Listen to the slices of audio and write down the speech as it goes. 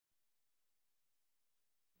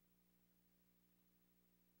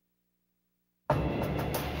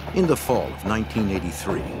In the fall of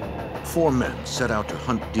 1983, 4 men set out to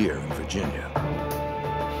hunt deer in Virginia.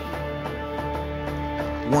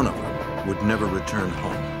 One of them would never return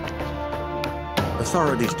home.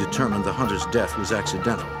 Authorities determined the hunter's death was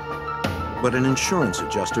accidental, but an insurance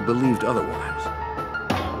adjuster believed otherwise.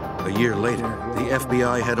 A year later, the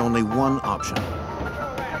FBI had only one option.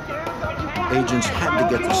 Agents had to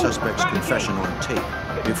get the suspect's confession on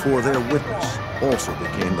tape before their witness also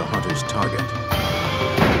became the hunter's target.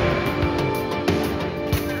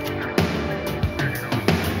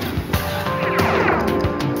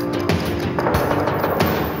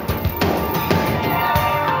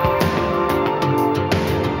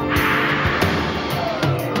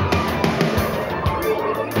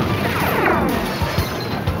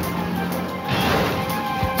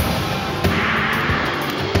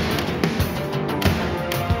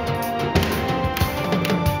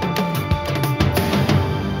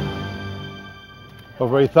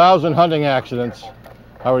 Over 1,000 hunting accidents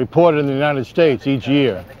are reported in the United States each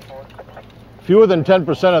year. Fewer than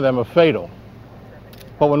 10% of them are fatal.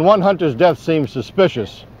 But when one hunter's death seemed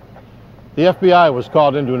suspicious, the FBI was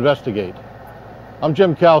called in to investigate. I'm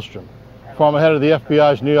Jim Kallstrom, former head of the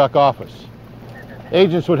FBI's New York office.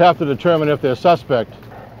 Agents would have to determine if their suspect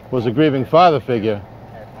was a grieving father figure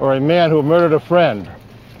or a man who murdered a friend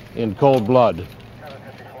in cold blood.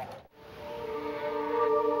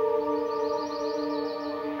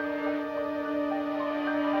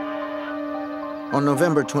 On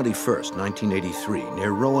November 21st, 1983,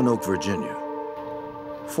 near Roanoke, Virginia,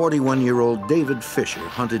 41-year-old David Fisher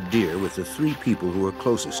hunted deer with the 3 people who were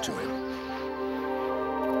closest to him.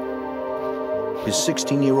 His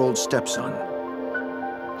 16-year-old stepson,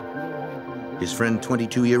 his friend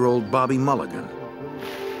 22-year-old Bobby Mulligan,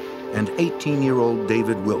 and 18-year-old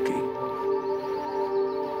David Wilkie.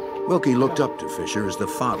 Wilkie looked up to Fisher as the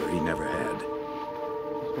father he never had.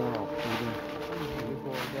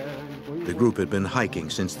 The group had been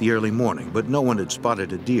hiking since the early morning, but no one had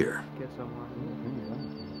spotted a deer.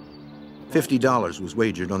 $50 was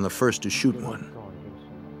wagered on the first to shoot one.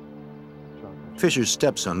 Fisher's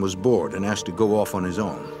stepson was bored and asked to go off on his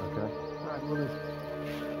own.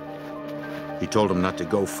 He told him not to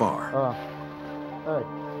go far.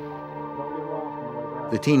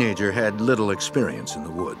 The teenager had little experience in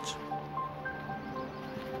the woods.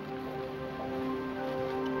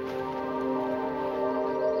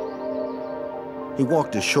 He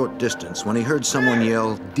walked a short distance when he heard someone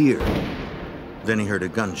yell, "Deer." Then he heard a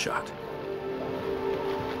gunshot.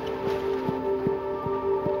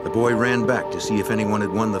 The boy ran back to see if anyone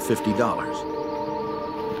had won the $50.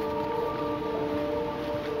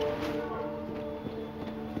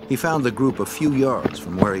 He found the group a few yards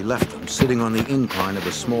from where he left them, sitting on the incline of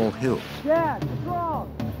a small hill.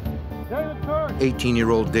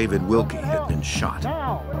 18-year-old David Wilkie had been shot.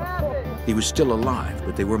 He was still alive,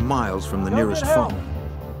 but they were miles from the nearest phone.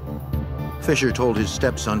 Fisher told his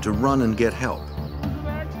stepson to run and get help.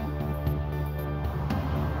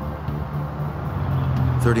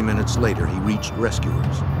 30 minutes later, he reached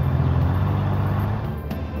rescuers.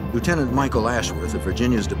 Lieutenant Michael Ashworth of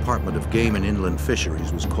Virginia's Department of Game and Inland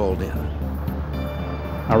Fisheries was called in.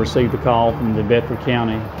 I received a call from the Bedford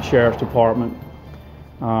County Sheriff's Department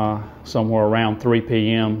somewhere around 3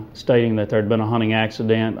 p.m. stating that there had been a hunting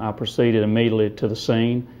accident. I proceeded immediately to the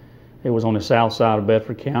scene. It was on the south side of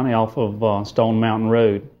Bedford County off of Stone Mountain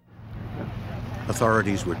Road.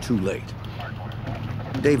 Authorities were too late.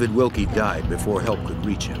 David Wilkie died before help could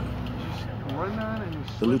reach him.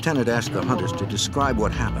 The lieutenant asked the hunters to describe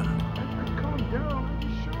what happened.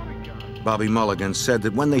 Bobby Mulligan said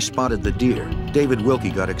that when they spotted the deer, David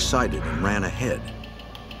Wilkie got excited and ran ahead.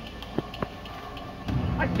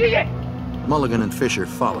 I see it! Mulligan and Fisher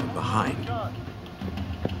followed behind.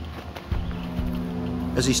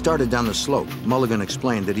 As he started down the slope, Mulligan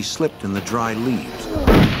explained that he slipped in the dry leaves.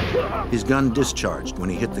 His gun discharged when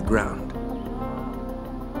he hit the ground.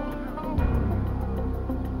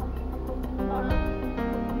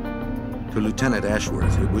 To Lieutenant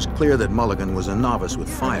Ashworth, it was clear that Mulligan was a novice with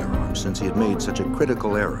firearms since he had made such a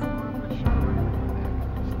critical error.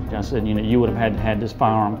 I said, you know, you would have had this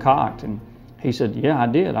firearm cocked. And he said, yeah, I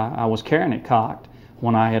did. I was carrying it cocked.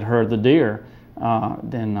 When I had heard the deer,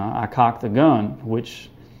 then I cocked the gun, which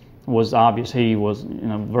was obvious he was, you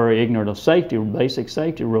know, very ignorant of safety, basic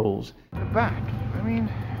safety rules. The back, I mean...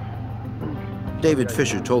 David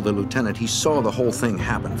Fisher told the lieutenant he saw the whole thing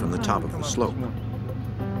happen from the top of the slope.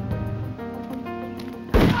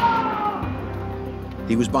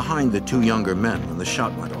 He was behind the 2 younger men when the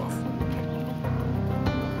shot went off.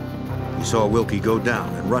 He saw Wilkie go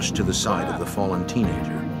down and rush to the side of the fallen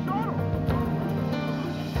teenager.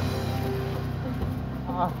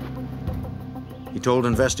 He told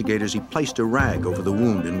investigators he placed a rag over the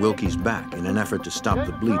wound in Wilkie's back in an effort to stop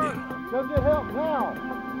the bleeding. Go get help now.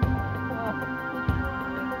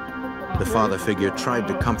 The father figure tried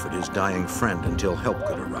to comfort his dying friend until help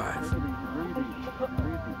could arrive.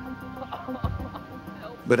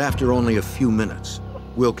 But after only a few minutes,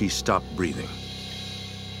 Wilkie stopped breathing.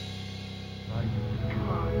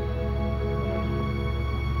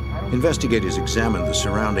 Investigators examined the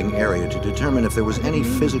surrounding area to determine if there was any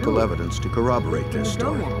physical evidence to corroborate their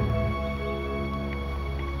story.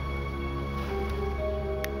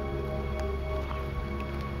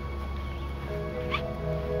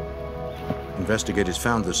 Investigators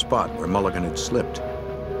found the spot where Mulligan had slipped.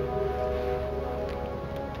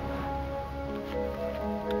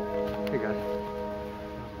 Hey guys.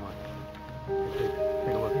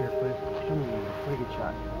 Take a look here, please. Pretty good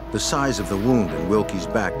shot. The size of the wound in Wilkie's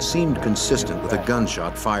back seemed consistent with a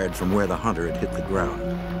gunshot fired from where the hunter had hit the ground.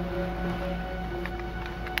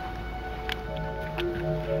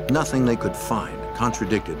 Nothing they could find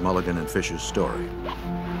contradicted Mulligan and Fisher's story. I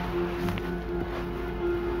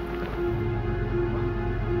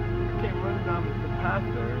came running down the path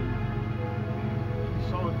there. I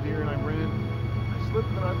saw a deer and I ran. I slipped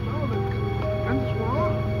and I fell and the fences were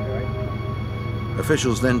on.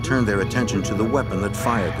 Officials then turned their attention to the weapon that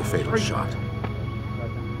fired the fatal shot.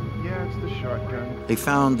 Yeah, it's the shotgun. They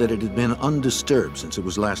found that it had been undisturbed since it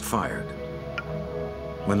was last fired.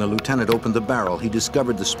 When the lieutenant opened the barrel, he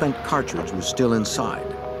discovered the spent cartridge was still inside.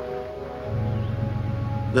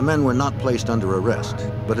 The men were not placed under arrest,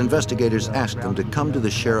 but investigators asked them to come to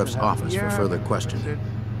the sheriff's office for further questioning.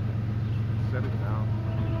 Set it down.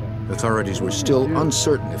 Authorities were still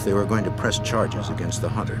uncertain if they were going to press charges against the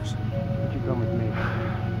hunters.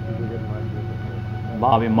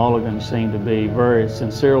 Bobby Mulligan seemed to be very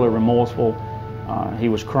sincerely remorseful. He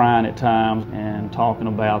was crying at times and talking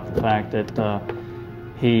about the fact that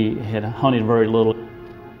he had hunted very little.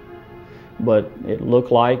 But it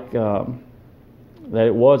looked like that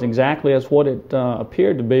it was exactly as what it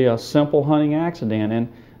appeared to be, a simple hunting accident.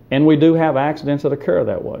 And we do have accidents that occur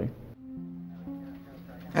that way.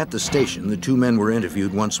 At the station, the two men were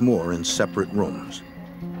interviewed once more in separate rooms.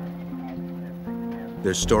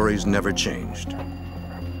 Their stories never changed.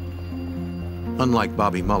 Unlike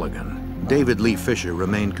Bobby Mulligan, David Lee Fisher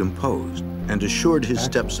remained composed and assured his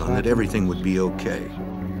stepson that everything would be okay.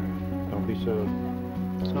 Don't be so.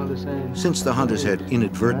 It's not the same. Since the hunters had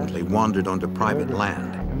inadvertently wandered onto private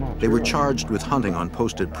land, they were charged with hunting on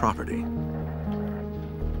posted property.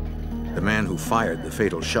 The man who fired the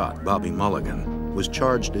fatal shot, Bobby Mulligan, was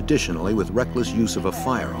charged additionally with reckless use of a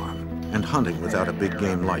firearm and hunting without a big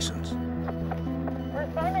game license.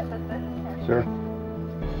 Sir,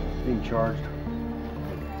 being charged.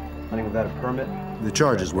 Hunting without a permit. The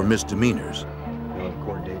charges were misdemeanors.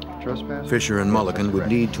 Court date. Trespass. Fisher and Mulligan would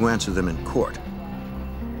need to answer them in court.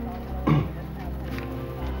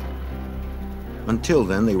 Until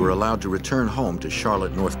then, they were allowed to return home to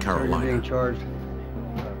Charlotte, North Carolina. Being charged.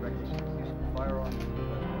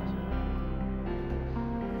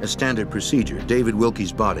 As standard procedure, David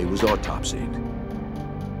Wilkie's body was autopsied.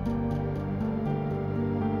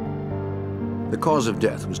 The cause of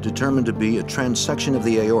death was determined to be a transection of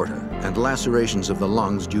the aorta and lacerations of the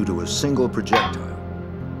lungs due to a single projectile.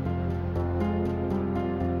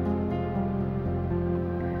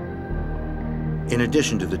 In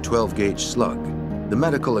addition to the 12-gauge slug, the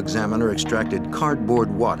medical examiner extracted cardboard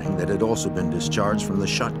wadding that had also been discharged from the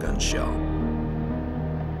shotgun shell.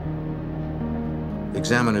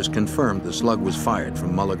 Examiners confirmed the slug was fired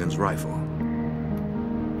from Mulligan's rifle.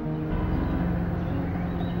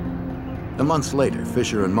 A month later,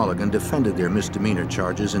 Fisher and Mulligan defended their misdemeanor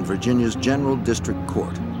charges in Virginia's General District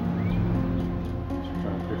Court.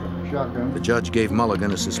 The judge gave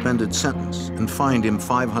Mulligan a suspended sentence and fined him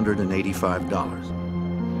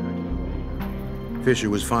 $585. Fisher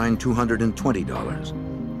was fined $220.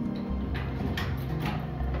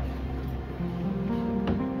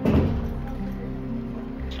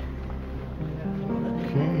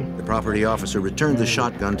 The property officer returned the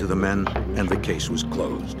shotgun to the men, and the case was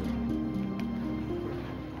closed.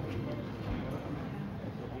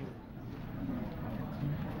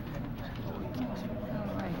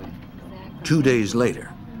 Two days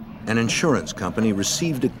later, an insurance company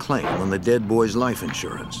received a claim on the dead boy's life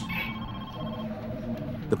insurance.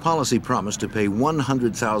 The policy promised to pay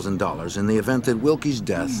 $100,000 in the event that Wilkie's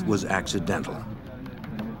death was accidental.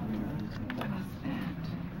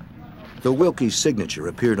 Though Wilkie's signature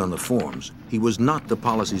appeared on the forms, he was not the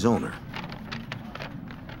policy's owner.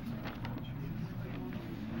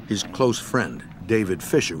 His close friend, David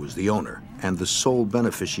Fisher, was the owner and the sole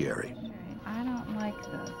beneficiary.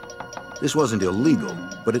 This wasn't illegal,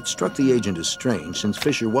 but it struck the agent as strange since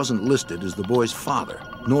Fisher wasn't listed as the boy's father,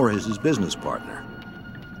 nor as his business partner.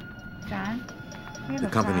 John? The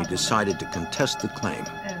company decided to contest the claim.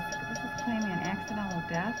 This is claiming an accidental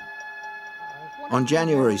death? On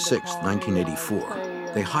January 6,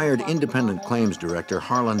 1984, they hired independent claims director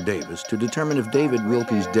Harlan Davis to determine if David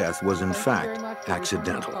Wilkie's death was in fact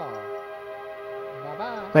accidental.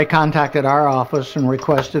 They contacted our office and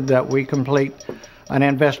requested that we complete an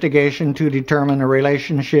investigation to determine the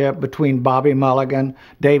relationship between Bobby Mulligan,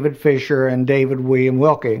 David Fisher, and David William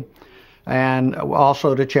Wilkie, and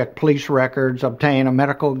also to check police records, obtain a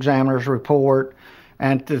medical examiner's report,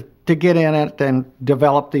 and to get in it and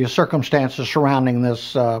develop the circumstances surrounding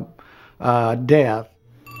this death.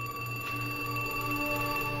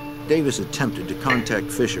 Davis attempted to contact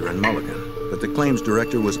Fisher and Mulligan, but the claims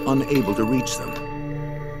director was unable to reach them.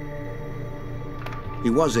 He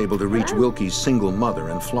was able to reach Wilkie's single mother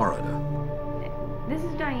in Florida. This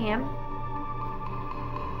is Diane.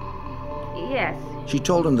 Yes. She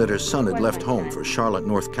told him that her son had left home for Charlotte,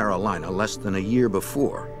 North Carolina less than a year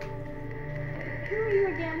before. Who are you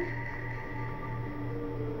again?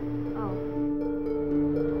 Oh.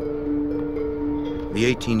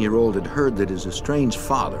 The 18-year-old had heard that his estranged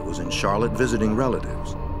father was in Charlotte visiting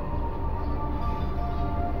relatives.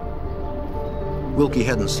 Wilkie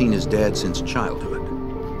hadn't seen his dad since childhood.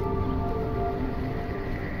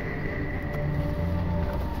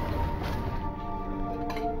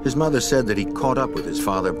 His mother said that he caught up with his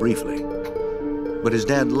father briefly, but his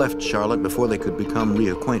dad left Charlotte before they could become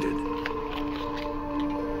reacquainted.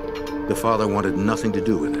 The father wanted nothing to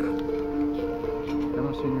do with him.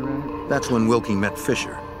 That's when Wilkie met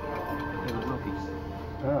Fisher.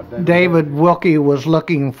 David Wilkie was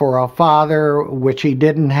looking for a father, which he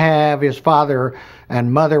didn't have. His father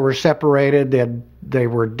and mother were separated. They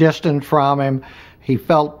were distant from him. He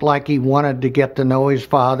felt like he wanted to get to know his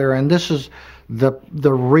father, and this is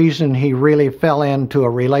the reason he really fell into a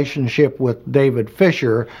relationship with David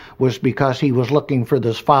Fisher was because he was looking for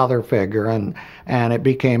this father figure, and it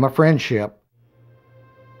became a friendship.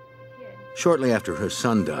 Shortly after her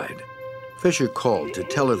son died, Fisher called to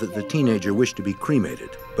tell her that the teenager wished to be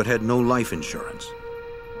cremated, but had no life insurance.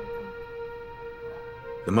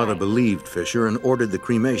 The mother believed Fisher and ordered the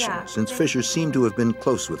cremation, since Fisher seemed to have been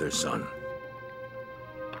close with her son.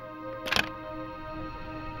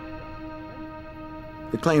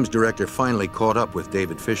 The claims director finally caught up with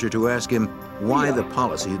David Fisher to ask him why the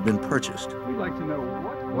policy had been purchased. We'd like to know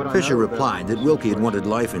what Fisher replied that Wilkie had wanted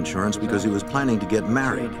life insurance because he was planning to get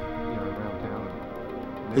married.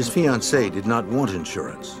 His fiancée did not want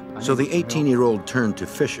insurance, so the 18-year-old turned to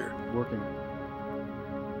Fisher.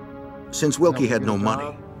 Since Wilkie had no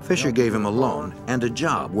money, Fisher gave him a loan and a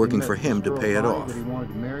job working for him to pay it off.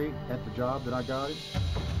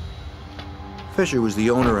 Fisher was the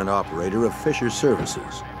owner and operator of Fisher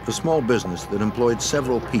Services, a small business that employed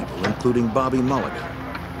several people, including Bobby Mulligan.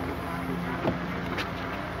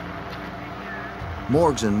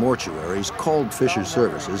 Morgues and mortuaries called Fisher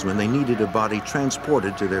Services when they needed a body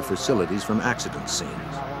transported to their facilities from accident scenes.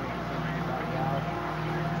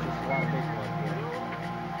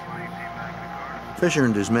 Fisher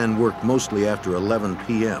and his men worked mostly after 11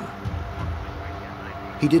 p.m.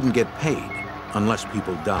 He didn't get paid unless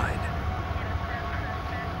people died.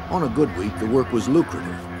 On a good week, the work was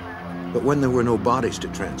lucrative, but when there were no bodies to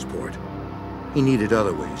transport, he needed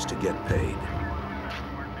other ways to get paid.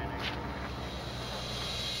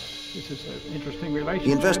 This is an interesting relationship.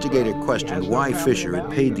 The investigator questioned why Fisher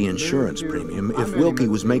had paid the insurance premium if Wilkie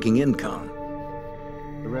was making income.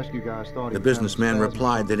 The businessman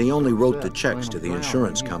replied that he only wrote the checks to the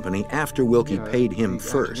insurance company after Wilkie paid him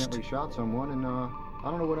first. I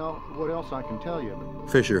don't know what else I can tell you.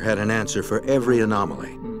 Fisher had an answer for every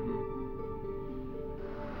anomaly.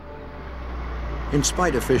 In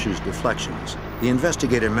spite of Fisher's deflections, the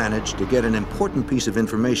investigator managed to get an important piece of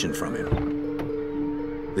information from him.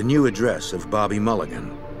 The new address of Bobby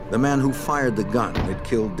Mulligan, the man who fired the gun that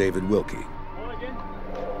killed David Wilkie. Mulligan?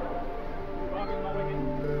 Bobby Mulligan?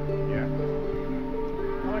 Yeah.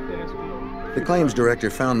 I'd like to ask you. The claims director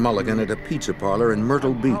found Mulligan at a pizza parlor in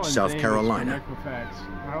Myrtle Beach, South Carolina.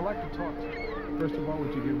 I'd like to talk to you. First of all,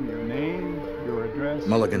 would you give me your name, your address?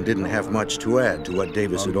 Mulligan didn't have much to add to what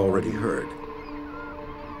Davis had already heard.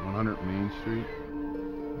 100 Main Street.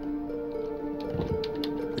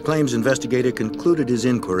 The claims investigator concluded his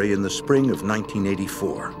inquiry in the spring of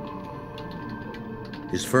 1984.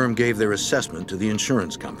 His firm gave their assessment to the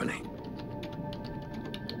insurance company.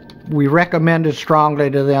 We recommended strongly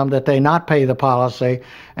to them that they not pay the policy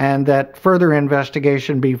and that further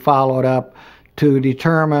investigation be followed up to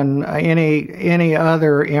determine any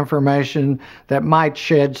other information that might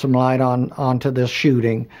shed some light onto this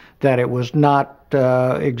shooting, that it was not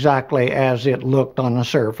exactly as it looked on the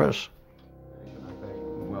surface.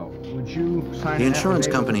 Well, would you sign The an insurance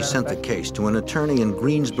affidavit company to that sent the effect? case to an attorney in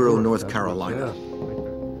Greensboro, North Carolina.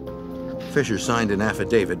 Fisher signed an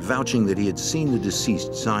affidavit vouching that he had seen the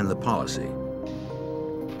deceased sign the policy.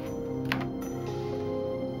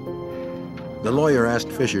 The lawyer asked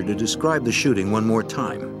Fisher to describe the shooting one more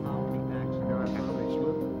time.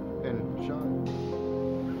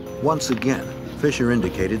 Once again, Fisher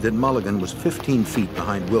indicated that Mulligan was 15 feet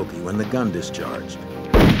behind Wilkie when the gun discharged.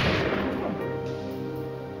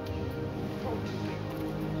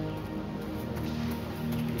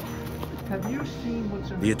 Have you seen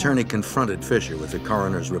what's in The attorney confronted Fisher with the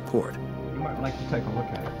coroner's report. You might like to take a look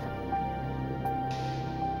at it.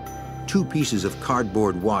 2 pieces of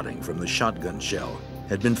cardboard wadding from the shotgun shell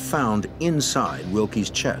had been found inside Wilkie's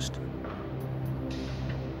chest.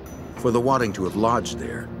 For the wadding to have lodged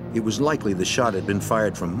there, it was likely the shot had been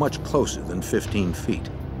fired from much closer than 15 feet.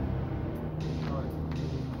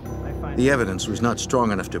 The evidence was not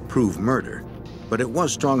strong enough to prove murder, but it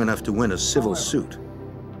was strong enough to win a civil suit.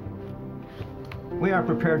 We are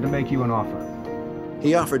prepared to make you an offer.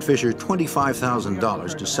 He offered Fisher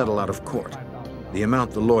 $25,000 to settle out of court, the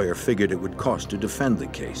amount the lawyer figured it would cost to defend the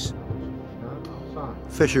case.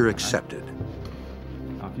 Fisher accepted.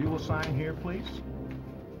 Now, if you will sign here, please.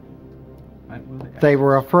 They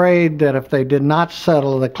were afraid that if they did not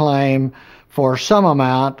settle the claim for some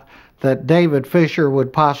amount, that David Fisher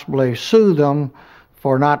would possibly sue them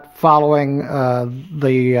for not following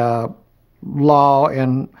the law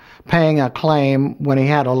and paying a claim when he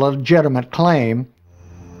had a legitimate claim.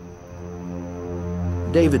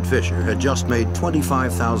 David Fisher had just made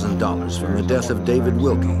 $25,000 from the death of David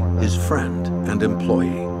Wilkie, his friend and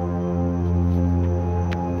employee.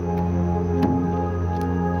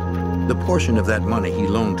 The portion of that money he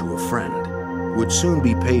loaned to a friend would soon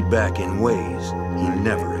be paid back in ways he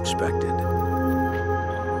never expected.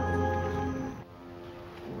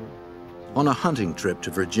 On a hunting trip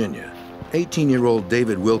to Virginia, 18-year-old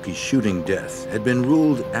David Wilkie's shooting death had been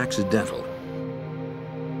ruled accidental.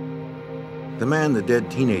 The man the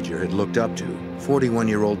dead teenager had looked up to,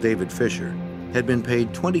 41-year-old David Fisher, had been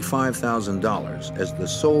paid $25,000 as the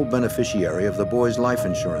sole beneficiary of the boy's life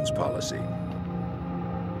insurance policy.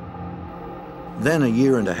 Then, a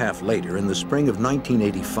year and a half later, in the spring of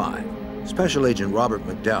 1985, Special Agent Robert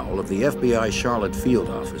McDowell of the FBI Charlotte Field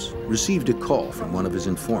Office received a call from one of his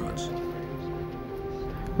informants.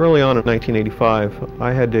 Early on in 1985,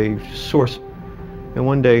 I had a source, and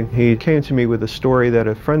one day he came to me with a story that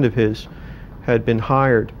a friend of his had been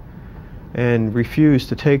hired and refused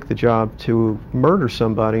to take the job to murder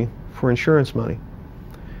somebody for insurance money.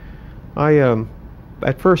 I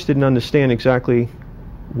at first didn't understand exactly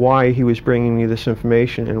why he was bringing me this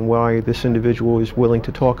information and why this individual is willing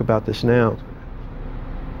to talk about this now.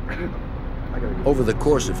 Over the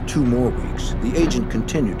course of 2 more weeks, the agent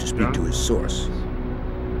continued to speak to his source.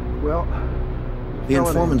 Well, The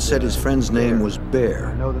informant said his friend's name was Bear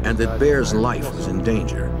and that Bear's life was in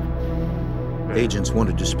danger. Agents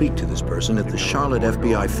wanted to speak to this person at the Charlotte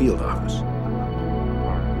FBI field office.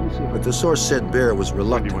 But the source said Bear was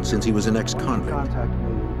reluctant since he was an ex-convict.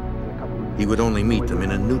 He would only meet them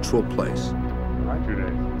in a neutral place.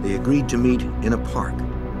 They agreed to meet in a park.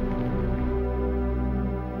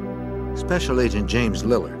 Special Agent James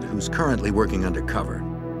Lillard, who's currently working undercover,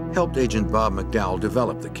 helped Agent Bob McDowell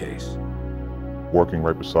develop the case. Working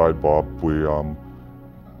right beside Bob, we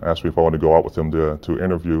asked me if I wanted to go out with him to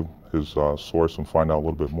interview his source and find out a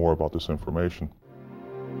little bit more about this information.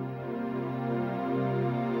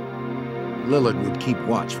 Lillard would keep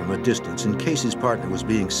watch from a distance in case his partner was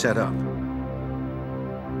being set up.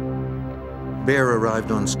 Bear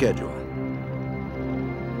arrived on schedule.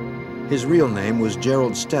 His real name was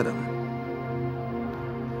Gerald Stedham.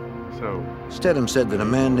 Stedham said that a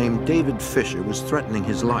man named David Fisher was threatening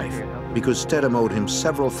his life because Stedham owed him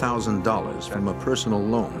several $1,000s from a personal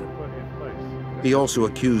loan. He also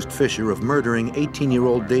accused Fisher of murdering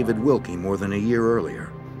 18-year-old David Wilkie more than a year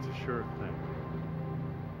earlier.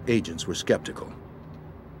 Agents were skeptical.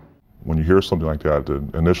 When you hear something like that,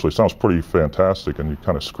 it initially sounds pretty fantastic and you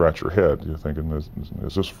kind of scratch your head. You're thinking,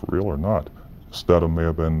 is this for real or not? Stedham may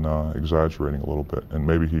have been exaggerating a little bit, and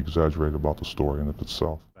maybe he exaggerated about the story in of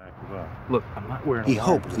itself. look, I'm not wearing He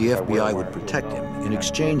hoped the FBI would protect him in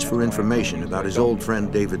exchange for information about his old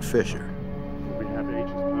friend David Fisher.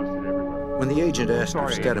 When the agent asked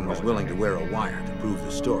if Stedham was willing to wear a wire to prove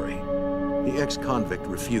the story, the ex-convict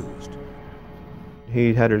refused.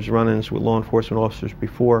 He had his run-ins with law enforcement officers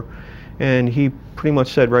before, and he pretty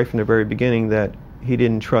much said right from the very beginning that he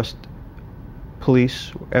didn't trust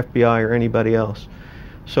police, FBI, or anybody else.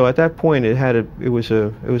 So at that point, it was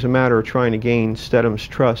a matter of trying to gain Stedham's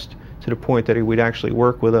trust to the point that he would actually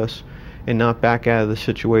work with us and not back out of the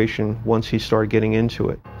situation once he started getting into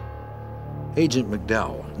it. Agent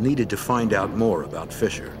McDowell needed to find out more about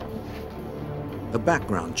Fisher. A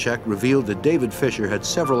background check revealed that David Fisher had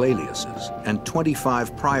several aliases and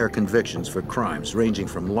 25 prior convictions for crimes ranging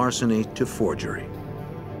from larceny to forgery.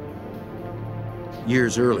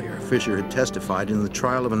 Years earlier, Fisher had testified in the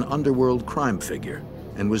trial of an underworld crime figure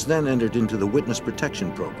and was then entered into the Witness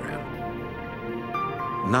Protection Program.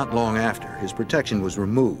 Not long after, his protection was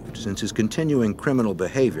removed since his continuing criminal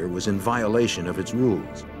behavior was in violation of its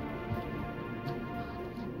rules.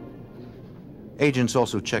 Agents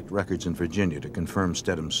also checked records in Virginia to confirm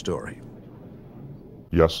Stedham's story.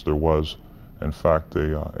 Yes, there was, in fact,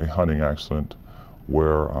 a hunting accident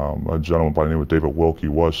where a gentleman by the name of David Wilkie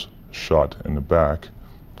was shot in the back,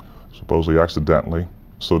 supposedly accidentally.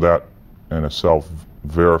 So that in itself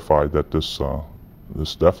verified that this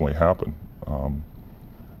definitely happened.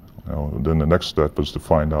 Then the next step is to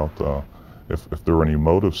find out if there were any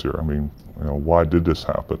motives here. I mean, why did this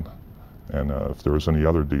happen? And if there was any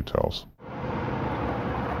other details.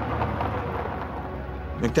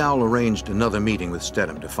 McDowell arranged another meeting with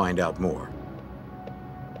Stedham to find out more.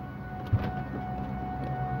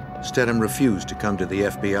 Stedham refused to come to the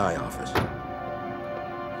FBI office.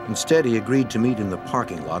 Instead, he agreed to meet in the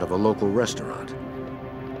parking lot of a local restaurant.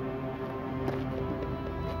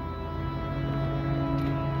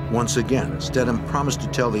 Once again, Stedham promised to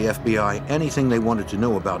tell the FBI anything they wanted to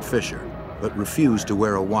know about Fisher, but refused to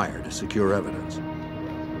wear a wire to secure evidence.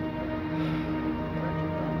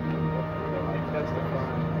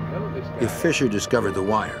 If Fisher discovered the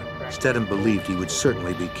wire, Stedham believed he would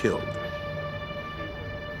certainly be killed.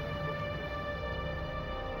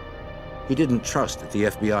 He didn't trust that the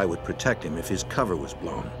FBI would protect him if his cover was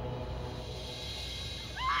blown.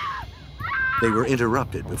 They were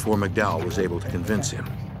interrupted before McDowell was able to convince him.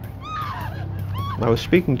 I was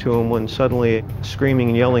speaking to him when suddenly screaming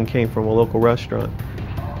and yelling came from a local restaurant,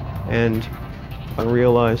 and I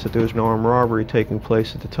realized that there was an armed robbery taking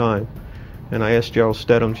place at the time. And I asked Gerald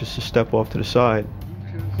Stedham just to step off to the side.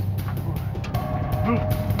 Move.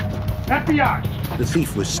 FBI! The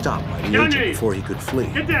thief was stopped by the agent before he could flee.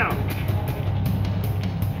 Get down!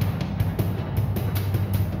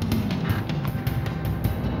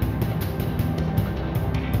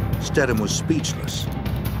 Stedham was speechless.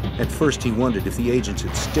 At first, he wondered if the agents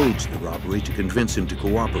had staged the robbery to convince him to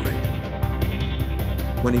cooperate.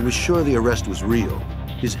 When he was sure the arrest was real,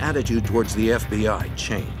 his attitude towards the FBI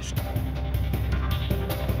changed.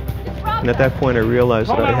 And at that point, I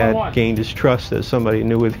realized that I had gained his trust as somebody who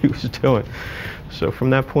knew what he was doing. So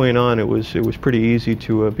from that point on, it was pretty easy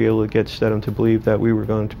to be able to get Stedham to believe that we were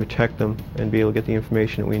going to protect them and be able to get the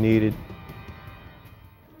information that we needed.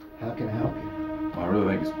 How can I help you? Well, I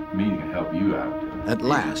really think this meeting can help you out. At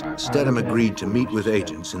last, Stedham agreed to meet with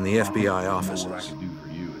agents in the FBI offices.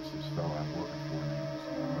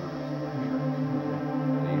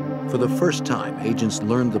 For the first time, agents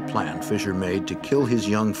learned the plan Fisher made to kill his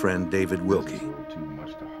young friend David Wilkie.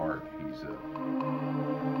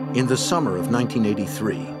 In the summer of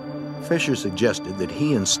 1983, Fisher suggested that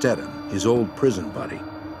he and Stedham, his old prison buddy,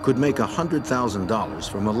 could make $100,000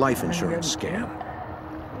 from a life insurance scam.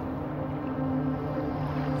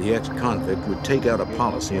 The ex-convict would take out a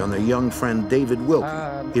policy on their young friend David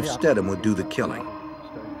Wilkie if Stedham would do the killing.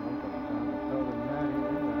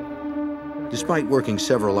 Despite working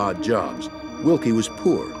several odd jobs, Wilkie was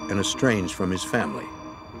poor and estranged from his family.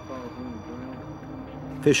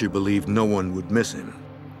 Fisher believed no one would miss him.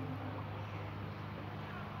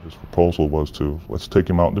 His proposal was let's take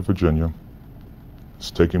him out into Virginia,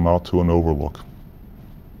 let's take him out to an overlook,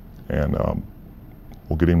 and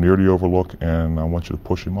we'll get him near the overlook, and I want you to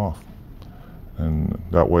push him off. And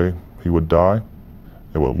that way he would die,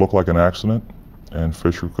 it would look like an accident, and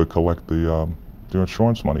Fisher could collect the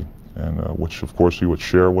insurance money, and which of course he would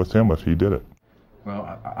share with him if he did it.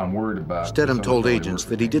 Well, I'm worried about... Stedham told agents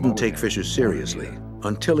that he didn't take Fisher seriously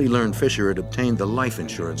until he learned Fisher had obtained the life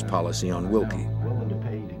insurance policy on Wilkie.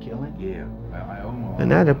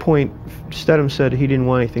 And at a point, Stedham said he didn't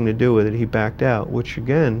want anything to do with it. He backed out, which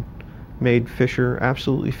again made Fisher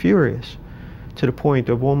absolutely furious, to the point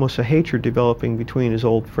of almost a hatred developing between his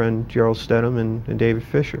old friend Gerald Stedham and David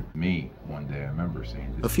Fisher. One day I remember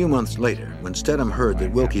seeing this. A few months later, when Stedham heard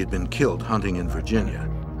that Wilkie had been killed hunting in Virginia,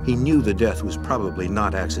 he knew the death was probably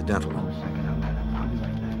not accidental.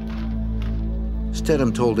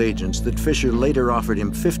 Stedham told agents that Fisher later offered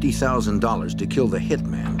him $50,000 to kill the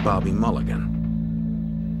hitman, Bobby Mulligan.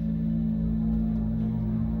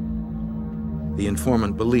 The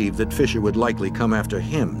informant believed that Fisher would likely come after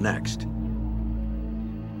him next.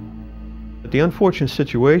 The unfortunate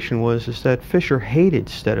situation was that Fisher hated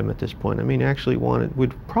Stedham at this point. I mean, actually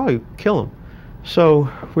would probably kill him. So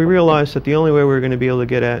we realized that the only way we were going to be able to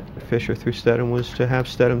get at Fisher through Stedham was to have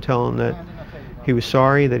Stedham tell him that he was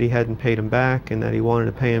sorry that he hadn't paid him back and that he wanted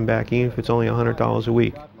to pay him back even if it's only $100 a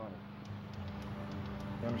week.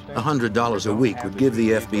 $100 a week would give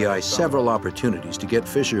the FBI several opportunities to get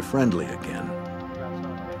Fisher friendly again.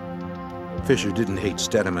 Fisher didn't hate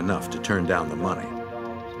Stedham enough to turn down the money.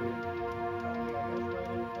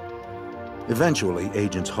 Eventually,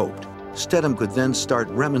 agents hoped Stedham could then start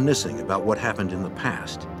reminiscing about what happened in the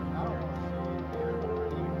past.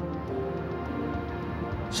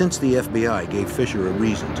 Since the FBI gave Fisher a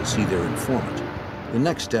reason to see their informant, the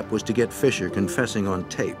next step was to get Fisher confessing on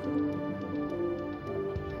tape.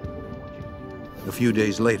 A few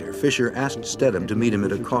days later, Fisher asked Stedham to meet him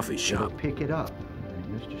at a coffee shop. Pick it up.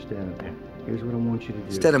 Mr. Stedham, here's what I want you to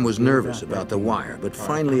do. Stedham was nervous about the wire, but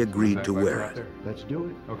finally agreed to wear it. Let's do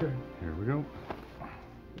it. Okay, here we go.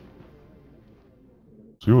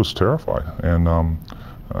 He was terrified, and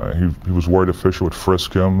he was worried that Fisher would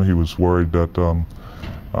frisk him. He was worried that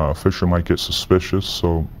Fisher might get suspicious.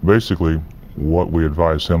 So basically, what we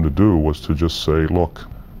advised him to do was to just say, look,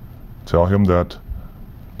 tell him that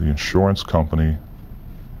the insurance company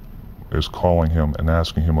is calling him and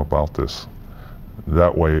asking him about this.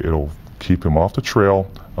 That way, it'll keep him off the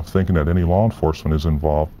trail of thinking that any law enforcement is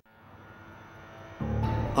involved.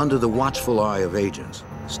 Under the watchful eye of agents,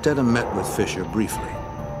 Stedham met with Fisher briefly.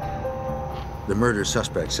 The murder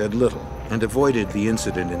suspect said little and avoided the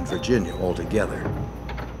incident in Virginia altogether.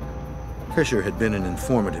 Fisher had been an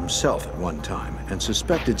informant himself at one time and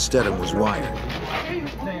suspected Stedham was wired.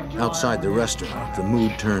 Outside the restaurant, the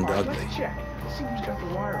mood turned ugly.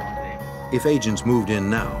 If agents moved in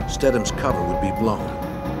now, Stedham's cover would be blown.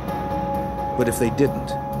 But if they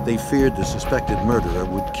didn't, they feared the suspected murderer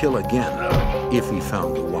would kill again if he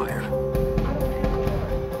found the wire.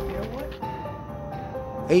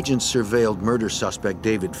 Agents surveilled murder suspect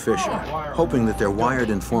David Fisher, hoping that their wired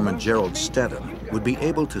informant Gerald Stedham would be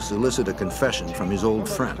able to solicit a confession from his old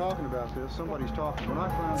friend.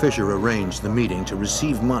 Fisher arranged the meeting to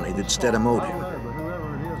receive money that Stedham owed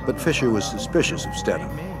him. But Fisher was suspicious of Stedham.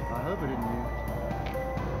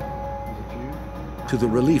 To the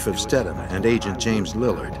relief of Stedham and agent James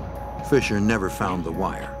Lillard, Fisher never found the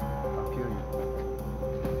wire.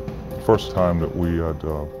 The first time that we had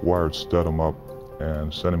wired Stedham up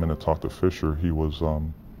and sent him in to talk to Fisher, he was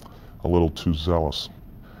a little too zealous,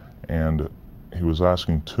 and he was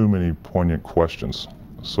asking too many poignant questions.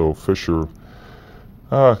 So Fisher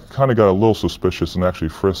kind of got a little suspicious and actually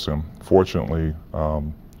frisked him. Fortunately,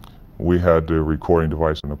 we had the recording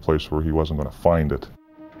device in a place where he wasn't going to find it.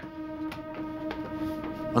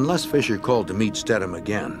 Unless Fisher called to meet Stedham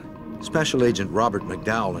again, Special Agent Robert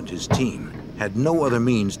McDowell and his team had no other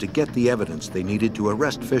means to get the evidence they needed to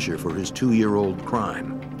arrest Fisher for his 2-year-old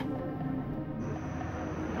crime.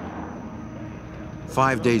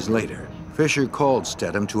 5 days later, Fisher called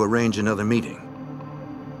Stedham to arrange another meeting.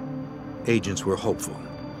 Agents were hopeful.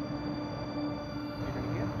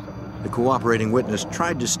 The cooperating witness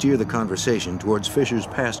tried to steer the conversation towards Fisher's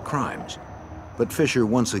past crimes, but Fisher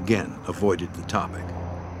once again avoided the topic.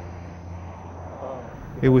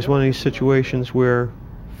 It was one of these situations where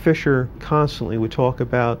Fisher constantly would talk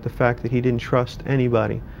about the fact that he didn't trust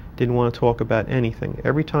anybody, didn't want to talk about anything.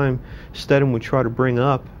 Every time Stedham would try to bring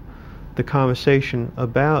up the conversation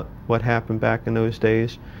about what happened back in those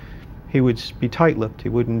days, he would be tight-lipped, he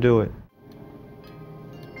wouldn't do it.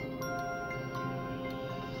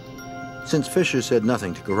 Since Fisher said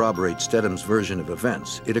nothing to corroborate Stedham's version of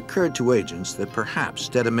events, it occurred to agents that perhaps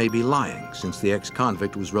Stedham may be lying, since the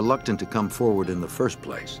ex-convict was reluctant to come forward in the first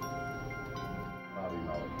place.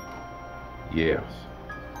 Yes.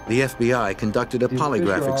 The FBI conducted a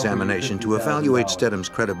polygraph examination to evaluate Stedham's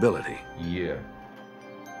credibility. Yeah.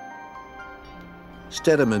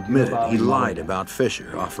 Stedham admitted he lied about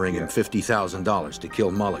Fisher offering him $50,000 to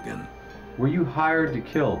kill Mulligan. Were you hired to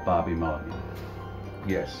kill Bobby Mulligan?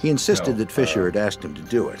 Yes. He insisted that Fisher had asked him to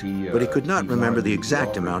do it, but he could not remember the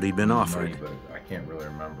exact amount he'd been offered. But I can't really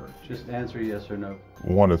remember. Just answer yes or no.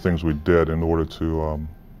 One of the things we did in order to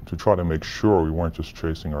try to make sure we weren't just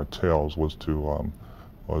chasing our tails was to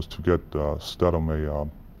get Stedham a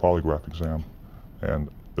polygraph exam. And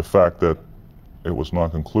the fact that it was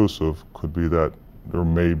non-conclusive could be that there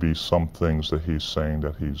may be some things that he's saying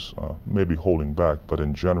that he's maybe holding back, but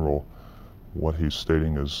in general, what he's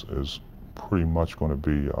stating is pretty much going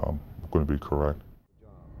to be correct.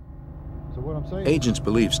 Agents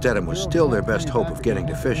believe Stedham was still their best hope of getting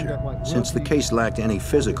to Fisher, since the case lacked any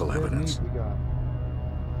physical evidence.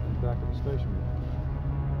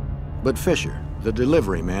 But Fisher, the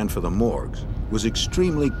delivery man for the morgues, was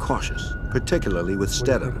extremely cautious, particularly with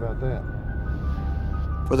Stedham.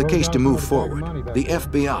 For the case to move forward, the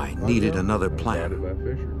FBI needed another plan.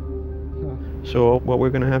 So what we're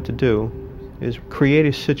going to have to do is create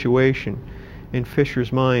a situation in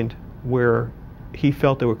Fisher's mind where he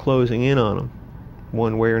felt they were closing in on him,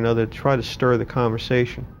 one way or another, to try to stir the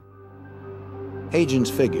conversation. Agents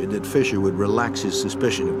figured that Fisher would relax his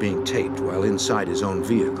suspicion of being taped while inside his own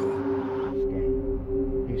vehicle.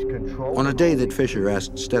 On a day that Fisher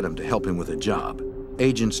asked Stedham to help him with a job,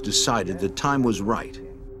 agents decided the time was right.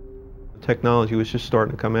 Technology was just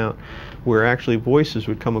starting to come out, where actually voices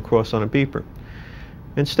would come across on a beeper.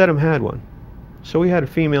 And Stedham had one. So we had a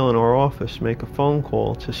female in our office make a phone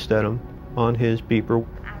call to Stedham on his beeper,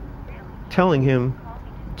 telling him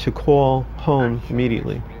to call home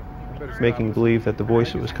immediately, making believe that the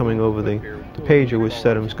voice that was coming over the pager was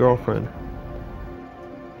Stedham's girlfriend.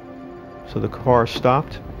 So the car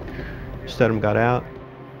stopped, Stedham got out.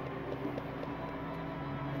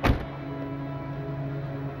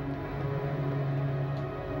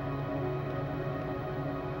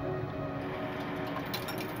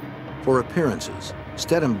 For appearances,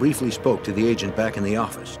 Stedham briefly spoke to the agent back in the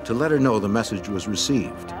office to let her know the message was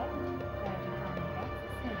received.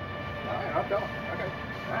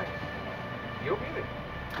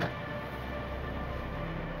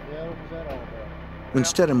 When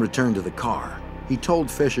Stedham returned to the car, he told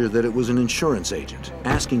Fisher that it was an insurance agent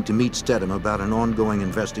asking to meet Stedham about an ongoing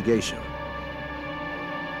investigation.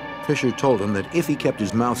 Fisher told him that if he kept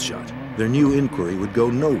his mouth shut, their new inquiry would go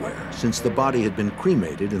nowhere, since the body had been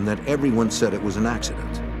cremated and that everyone said it was an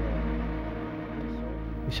accident.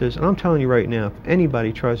 He says, and I'm telling you right now, if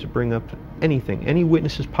anybody tries to bring up anything, any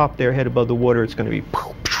witnesses pop their head above the water, it's going to be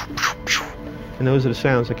pow, pow, pow, pow. And those are the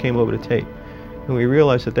sounds that came over the tape. And we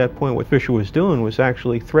realized at that point what Fisher was doing was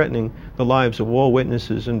actually threatening the lives of all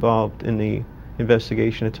witnesses involved in the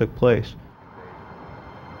investigation that took place.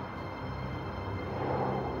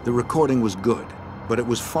 The recording was good, but it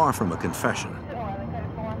was far from a confession.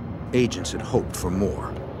 Agents had hoped for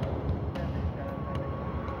more.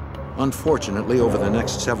 Unfortunately, over the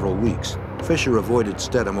next several weeks, Fisher avoided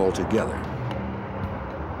Stedham altogether.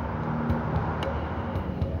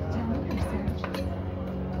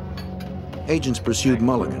 Agents pursued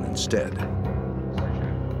Mulligan instead.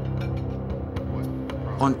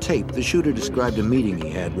 On tape, the shooter described a meeting he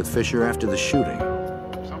had with Fisher after the shooting.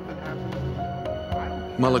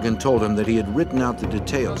 Mulligan told him that he had written out the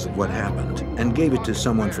details of what happened and gave it to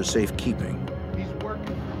someone for safekeeping.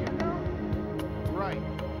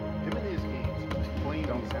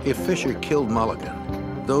 If Fisher killed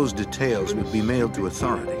Mulligan, those details would be mailed to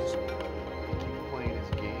authorities.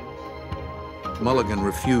 Mulligan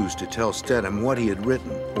refused to tell Stedham what he had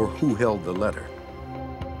written or who held the letter.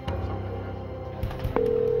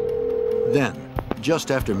 Then,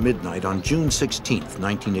 just after midnight on June 16,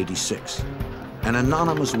 1986, an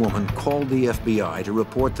anonymous woman called the FBI to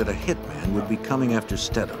report that a hitman would be coming after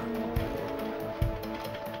Stedham.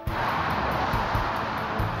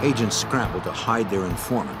 Agents scrambled to hide their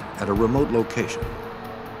informant at a remote location.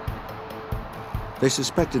 They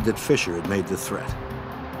suspected that Fisher had made the threat.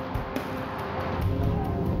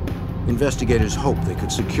 Investigators hoped they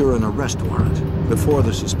could secure an arrest warrant before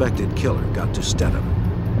the suspected killer got to Stedham.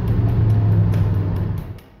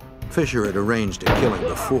 Fisher had arranged a killing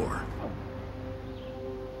before.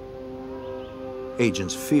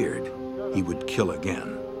 Agents feared he would kill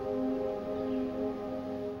again.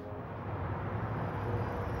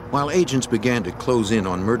 While agents began to close in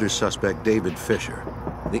on murder suspect David Fisher,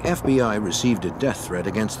 the FBI received a death threat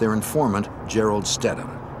against their informant, Gerald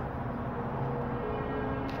Stedham.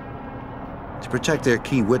 To protect their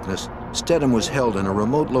key witness, Stedham was held in a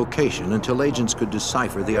remote location until agents could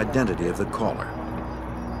decipher the identity of the caller.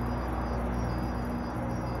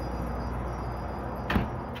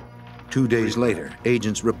 Two days later,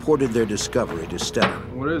 agents reported their discovery to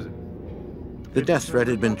Stedham. What is it? The death threat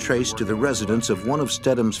had been traced to the residence of one of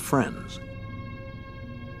Stedham's friends.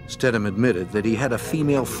 Stedham admitted that he had a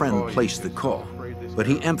female friend place the call, but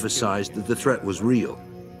he emphasized that the threat was real.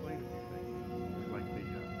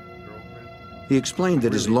 He explained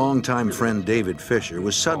that his longtime friend David Fisher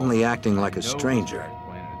was suddenly acting like a stranger.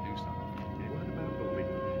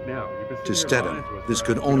 To Stedham, this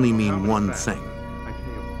could only mean one thing.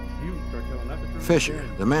 Fisher,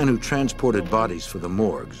 the man who transported bodies for the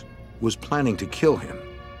morgues, was planning to kill him.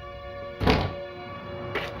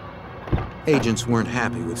 Agents weren't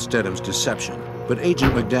happy with Stedham's deception, but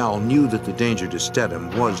Agent McDowell knew that the danger to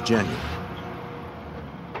Stedham was genuine.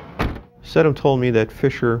 Stedham told me that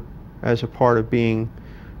Fisher, as a part of being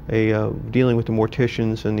dealing with the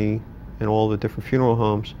morticians and all the different funeral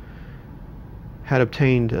homes, had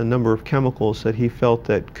obtained a number of chemicals that he felt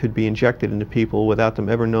that could be injected into people without them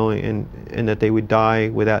ever knowing, and that they would die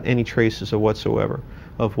without any traces of whatsoever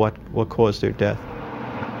of what caused their death.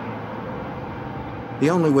 The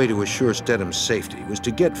only way to assure Stedham's safety was to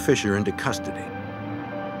get Fisher into custody.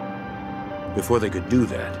 Before they could do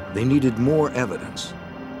that, they needed more evidence.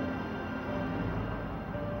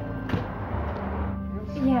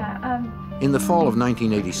 In the fall of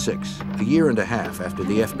 1986, a year and a half after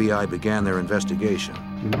the FBI began their investigation,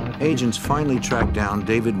 agents finally tracked down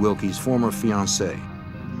David Wilkie's former fiancée.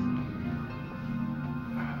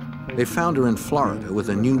 They found her in Florida with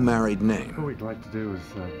a new married name. What we'd like to do is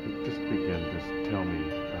just begin. Just tell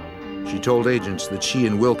me. She told agents that she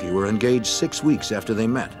and Wilkie were engaged 6 weeks after they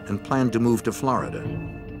met and planned to move to Florida.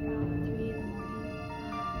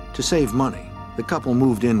 To save money, the couple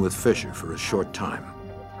moved in with Fisher for a short time.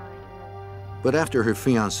 But after her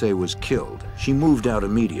fiancé was killed, she moved out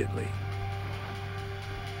immediately.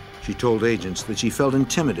 She told agents that she felt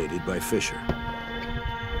intimidated by Fisher.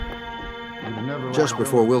 Just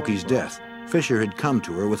before Wilkie's death, Fisher had come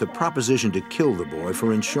to her with a proposition to kill the boy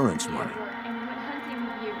for insurance money.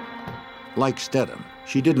 Like Stedham,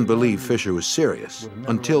 she didn't believe Fisher was serious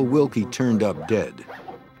until Wilkie turned up dead.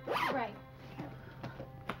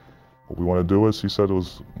 What we want to do is, he said, it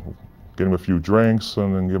was get him a few drinks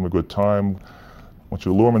and then give him a good time. I want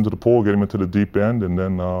you to lure him into the pool, get him into the deep end, and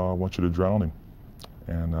then I want you to drown him.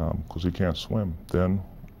 And because he can't swim. Then,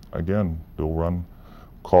 again, they'll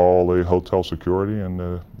call the hotel security, and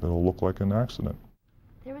it'll look like an accident.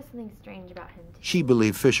 There was something strange about him. She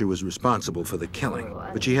believed Fisher was responsible for the killing,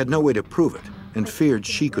 but she had no way to prove it and feared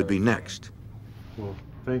she could be next. Well,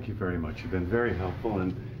 thank you very much. You've been very helpful.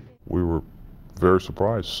 And we were very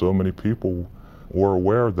surprised. So many people were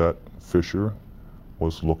aware that Fisher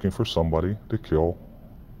was looking for somebody to kill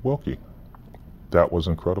Wilkie. That was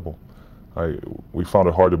incredible. We found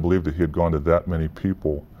it hard to believe that he had gone to that many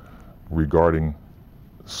people regarding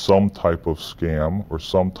some type of scam or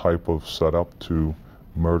some type of setup to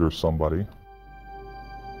murder somebody.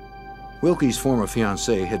 Wilkie's former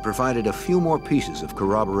fiancée had provided a few more pieces of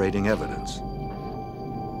corroborating evidence.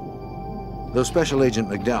 Though Special Agent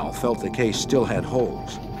McDowell felt the case still had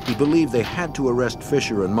holes, he believed they had to arrest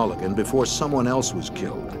Fisher and Mulligan before someone else was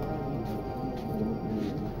killed.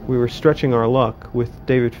 We were stretching our luck with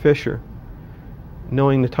David Fisher,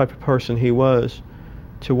 knowing the type of person he was,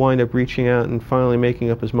 to wind up reaching out and finally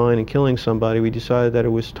making up his mind and killing somebody. We decided that it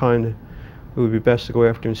was time it would be best to go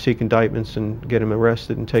after him, seek indictments, and get him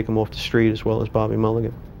arrested and take him off the street, as well as Bobby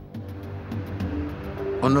Mulligan.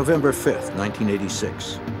 On November 5th,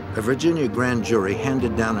 1986, a Virginia grand jury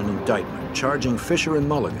handed down an indictment charging Fisher and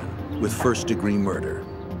Mulligan with first-degree murder.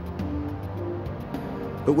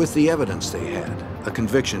 But with the evidence they had, a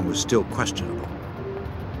conviction was still questionable.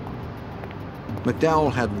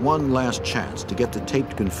 McDowell had one last chance to get the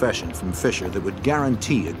taped confession from Fisher that would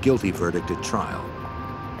guarantee a guilty verdict at trial.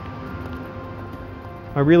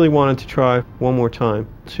 I really wanted to try one more time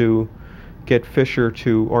to get Fisher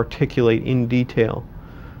to articulate in detail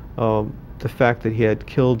the fact that he had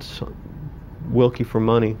killed Wilkie for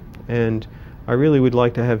money, and I really would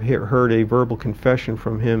like to have heard a verbal confession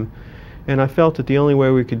from him. And I felt that the only way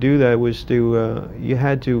we could do that was you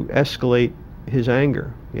had to escalate his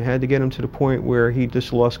anger. You had to get him to the point where he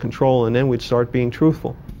just lost control, and then we'd start being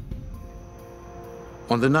truthful.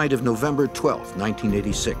 On the night of November 12,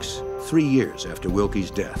 1986, 3 years after Wilkie's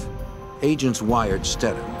death, agents wired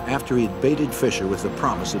Stedham after he had baited Fisher with the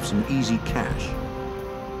promise of some easy cash.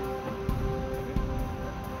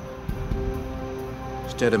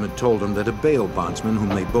 Stedham had told him that a bail bondsman whom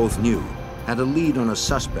they both knew had a lead on a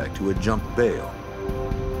suspect who had jumped bail.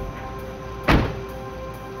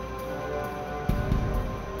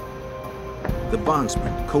 The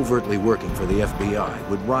bondsman, covertly working for the FBI,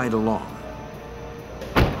 would ride along.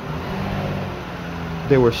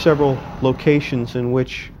 There were several locations in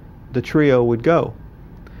which the trio would go.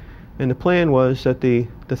 And the plan was that the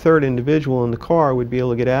third individual in the car would be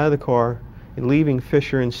able to get out of the car, leaving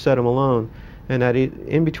Fisher and Stedham alone. And that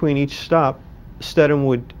in between each stop, Stedham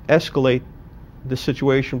would escalate the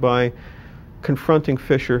situation by confronting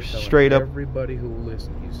Fisher straight up. Everybody who will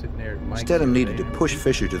listen, you sitting there. Stedham needed to push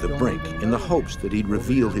Fisher to the brink in the hopes that he'd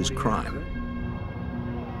reveal his crime.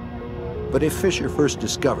 But if Fisher first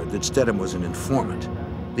discovered that Stedham was an informant,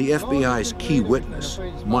 the FBI's key witness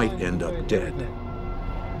might end up dead.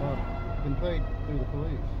 Been paid through the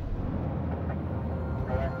police.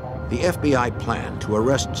 The FBI plan to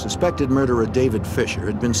arrest suspected murderer David Fisher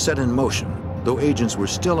had been set in motion, though agents were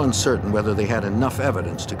still uncertain whether they had enough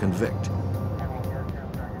evidence to convict.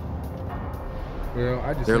 Well,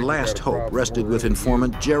 I just Their think we last got a hope problem rested for with him.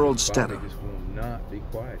 informant Gerald Bobby Stedham. just will not be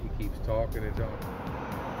quiet. He keeps talking and talking.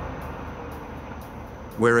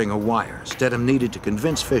 Wearing a wire, Stedham needed to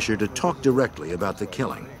convince Fisher to talk directly about the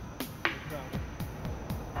killing.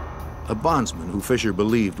 A bondsman who Fisher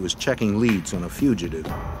believed was checking leads on a fugitive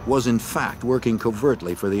was in fact working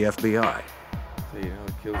covertly for the FBI. See, it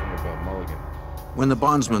kills me about Mulligan. When the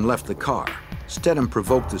bondsman left the car, Stedham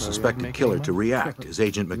provoked the suspected killer to react as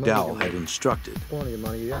Agent McDowell had instructed. Plenty of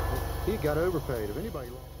money. He got overpaid. If anybody...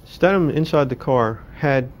 Stedham inside the car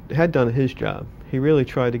had done his job. He really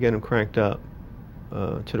tried to get him cranked up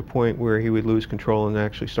to the point where he would lose control and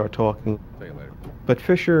actually start talking. See you later. But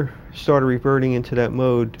Fisher started reverting into that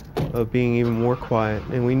mode of being even more quiet,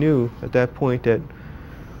 and we knew at that point that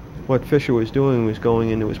what Fisher was doing was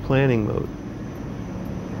going into his planning mode.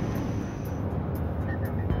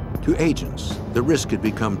 To agents, the risk had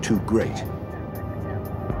become too great.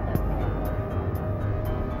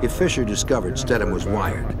 If Fisher discovered Stedham was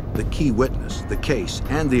wired, the key witness, the case,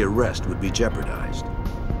 and the arrest would be jeopardized.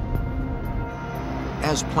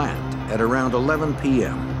 As planned, at around 11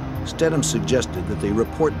 p.m., Stedham suggested that they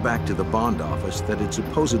report back to the bond office that had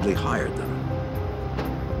supposedly hired them.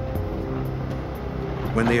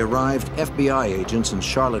 When they arrived, FBI agents and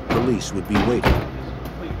Charlotte police would be waiting.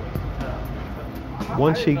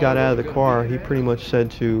 Once he got out of the car, he pretty much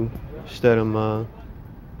said to Stedham,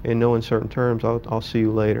 in no uncertain terms, I'll see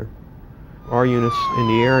you later. Our units in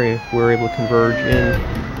the area were able to converge in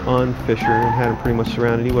on Fisher and had him pretty much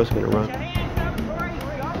surrounded. He wasn't going to run.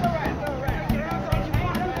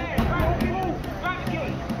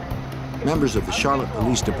 Members of the Charlotte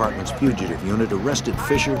Police Department's fugitive unit arrested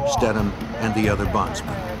Fisher, Stedham, and the other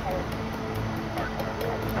bondsmen.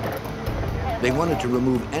 They wanted to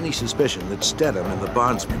remove any suspicion that Stedham and the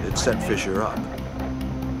bondsmen had set Fisher up.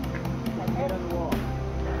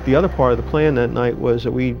 The other part of the plan that night was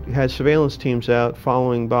that we had surveillance teams out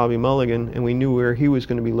following Bobby Mulligan, and we knew where he was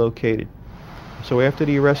going to be located. So after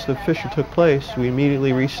the arrest of Fisher took place, we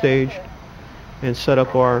immediately restaged and set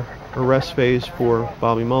up our arrest phase for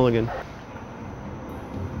Bobby Mulligan.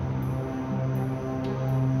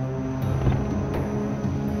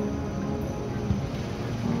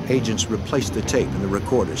 Agents replaced the tape in the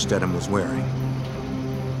recorder Stedham was wearing.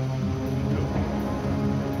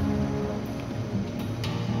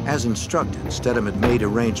 As instructed, Stedham had made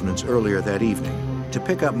arrangements earlier that evening to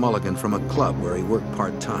pick up Mulligan from a club where he worked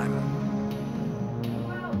part-time.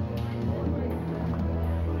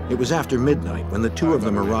 It was after midnight when the two of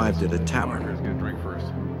them arrived at a tavern.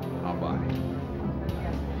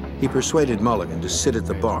 He persuaded Mulligan to sit at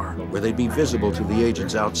the bar, where they'd be visible to the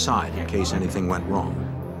agents outside in case anything went wrong.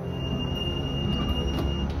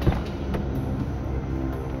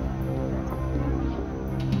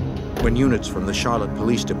 When units from the Charlotte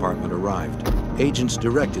Police Department arrived, agents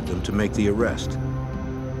directed them to make the arrest.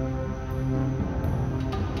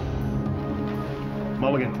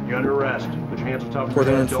 Mulligan, you're under arrest. Put your hands on top of For your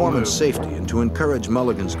their head. Don't informant's move. safety and to encourage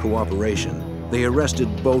Mulligan's cooperation, they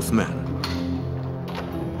arrested both men.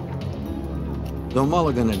 Though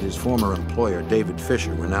Mulligan and his former employer, David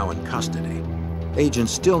Fisher, were now in custody,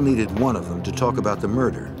 agents still needed one of them to talk about the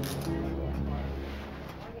murder.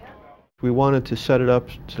 We wanted to set it up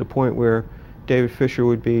to the point where David Fisher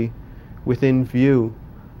would be within view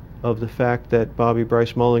of the fact that Bobby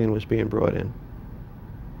Bryce Mulligan was being brought in.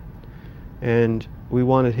 And we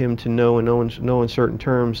wanted him to know in no uncertain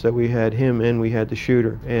terms that we had him and we had the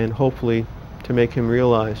shooter, and hopefully to make him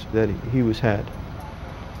realize that he was had.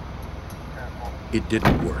 It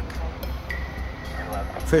didn't work.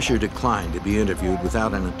 Fisher declined to be interviewed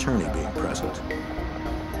without an attorney being present.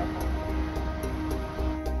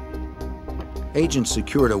 Agents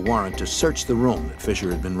secured a warrant to search the room that Fisher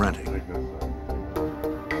had been renting.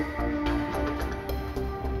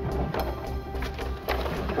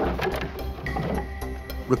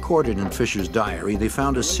 Recorded in Fisher's diary, they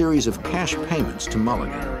found a series of cash payments to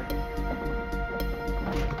Mulligan.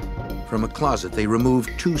 From a closet, they removed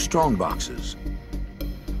 2 strongboxes.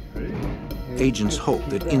 Agents hoped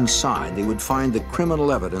that inside they would find the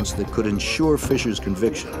criminal evidence that could ensure Fisher's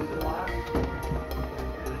conviction.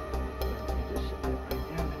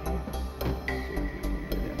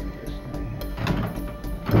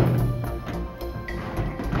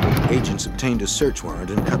 Agents obtained a search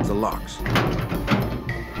warrant and cut the locks.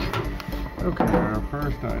 Okay, our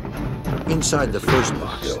first item. Inside the first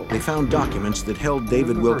box, they found documents that held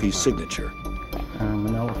David Wilkie's signature.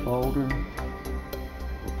 Manila folder,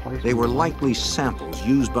 They were likely samples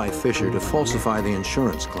used by Fisher to falsify the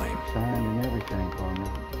insurance claim.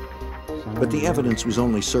 But the evidence was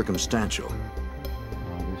only circumstantial.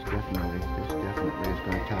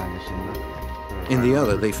 In the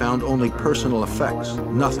other, they found only personal effects,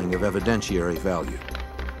 nothing of evidentiary value.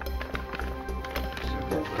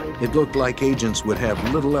 It looked like agents would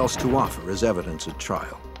have little else to offer as evidence at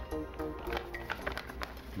trial.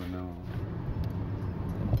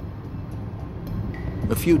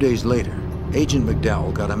 A few days later, Agent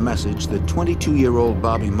McDowell got a message that 22-year-old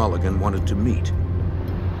Bobby Mulligan wanted to meet.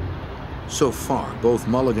 So far, both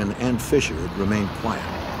Mulligan and Fisher had remained quiet.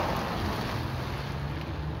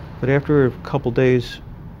 But after a couple days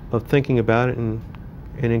of thinking about it and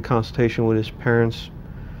in consultation with his parents,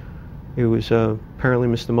 it was apparently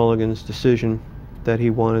Mr. Mulligan's decision that he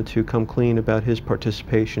wanted to come clean about his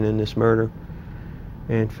participation in this murder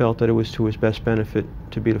and felt that it was to his best benefit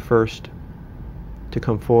to be the first to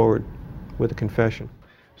come forward with a confession.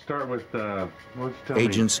 Start with,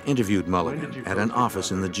 Agents interviewed Mulligan at an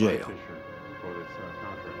office in the jail.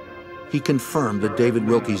 He confirmed that David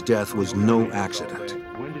Wilkie's death was no accident.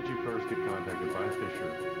 When did you first get contacted by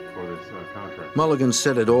Fisher for this contract? Mulligan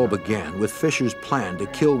said it all began with Fisher's plan to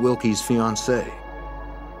kill Wilkie's fiancée.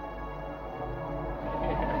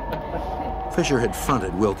 Fisher had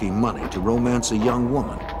fronted Wilkie money to romance a young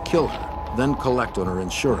woman, kill her, then collect on her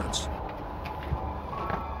insurance.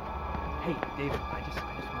 Hey, David, I just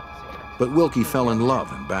want to say. But Wilkie fell in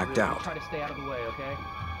love and backed out. Try to stay out of the way, okay?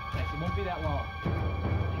 Thanks. It won't be that long.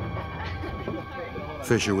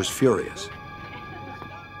 Fisher was furious.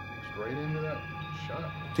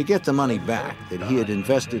 To get the money back that he had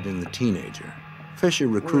invested in the teenager, Fisher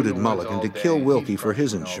recruited Mulligan to kill Wilkie for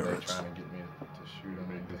his insurance.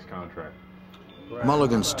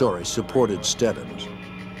 Mulligan's story supported Steadham's.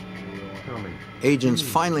 Agents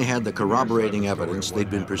finally had the corroborating evidence they'd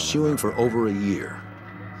been pursuing for over a year.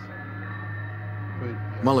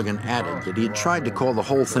 Mulligan added that he had tried to call the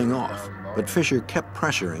whole thing off, but Fisher kept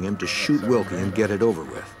pressuring him to shoot Wilkie and get it over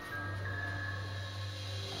with.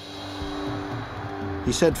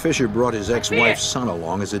 He said Fisher brought his ex-wife's son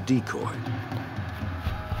along as a decoy.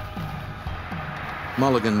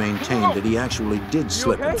 Mulligan maintained that he actually did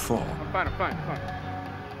slip and fall. I'm fine.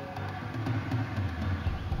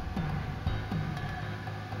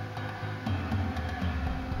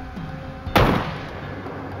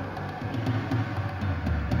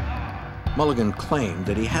 Mulligan claimed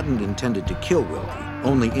that he hadn't intended to kill Wilkie,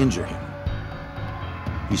 only injure him.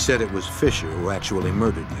 He said it was Fisher who actually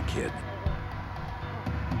murdered the kid.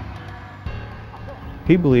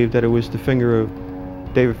 He believed that it was the finger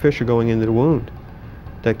of David Fisher going into the wound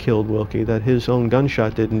that killed Wilkie, that his own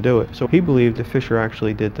gunshot didn't do it. So he believed that Fisher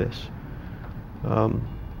actually did this.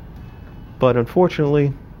 But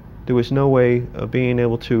unfortunately, there was no way of being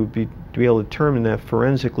able to be able to determine that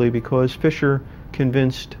forensically, because Fisher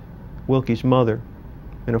convinced Wilkie's mother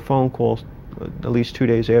in a phone call at least 2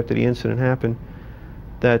 days after the incident happened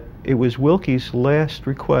that it was Wilkie's last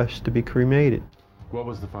request to be cremated. What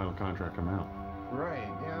was the final contract amount?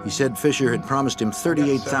 He said Fisher had promised him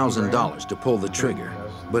 $38,000 to pull the trigger,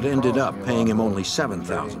 but ended up paying him only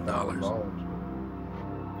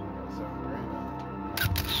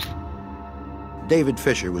 $7,000. David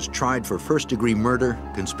Fisher was tried for first-degree murder,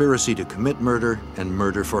 conspiracy to commit murder, and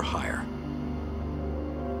murder for hire.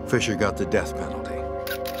 Fisher got the death penalty.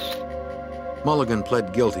 Mulligan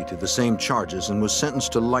pled guilty to the same charges and was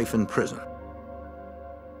sentenced to life in prison.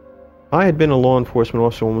 I had been a law enforcement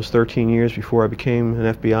officer almost 13 years before I became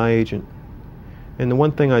an FBI agent. And the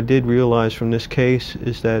one thing I did realize from this case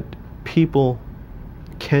is that people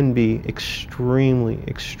can be extremely,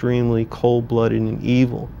 extremely cold-blooded and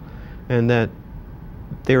evil, and that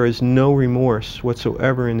there is no remorse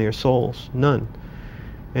whatsoever in their souls, none.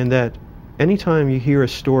 And that anytime you hear a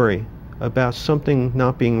story about something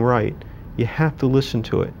not being right, you have to listen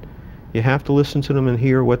to it. You have to listen to them and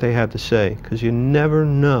hear what they have to say, because you never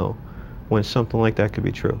know when something like that could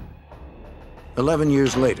be true. 11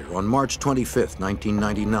 years later, on March 25,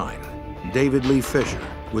 1999, David Lee Fisher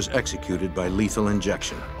was executed by lethal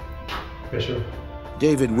injection. Fisher?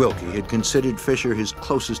 David Wilkie had considered Fisher his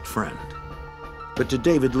closest friend. But to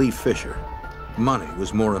David Lee Fisher, money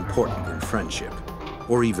was more important than friendship,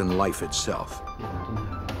 or even life itself.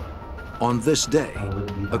 On this day,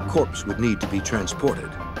 a corpse would need to be transported,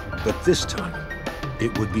 but this time,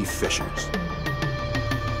 it would be Fisher's.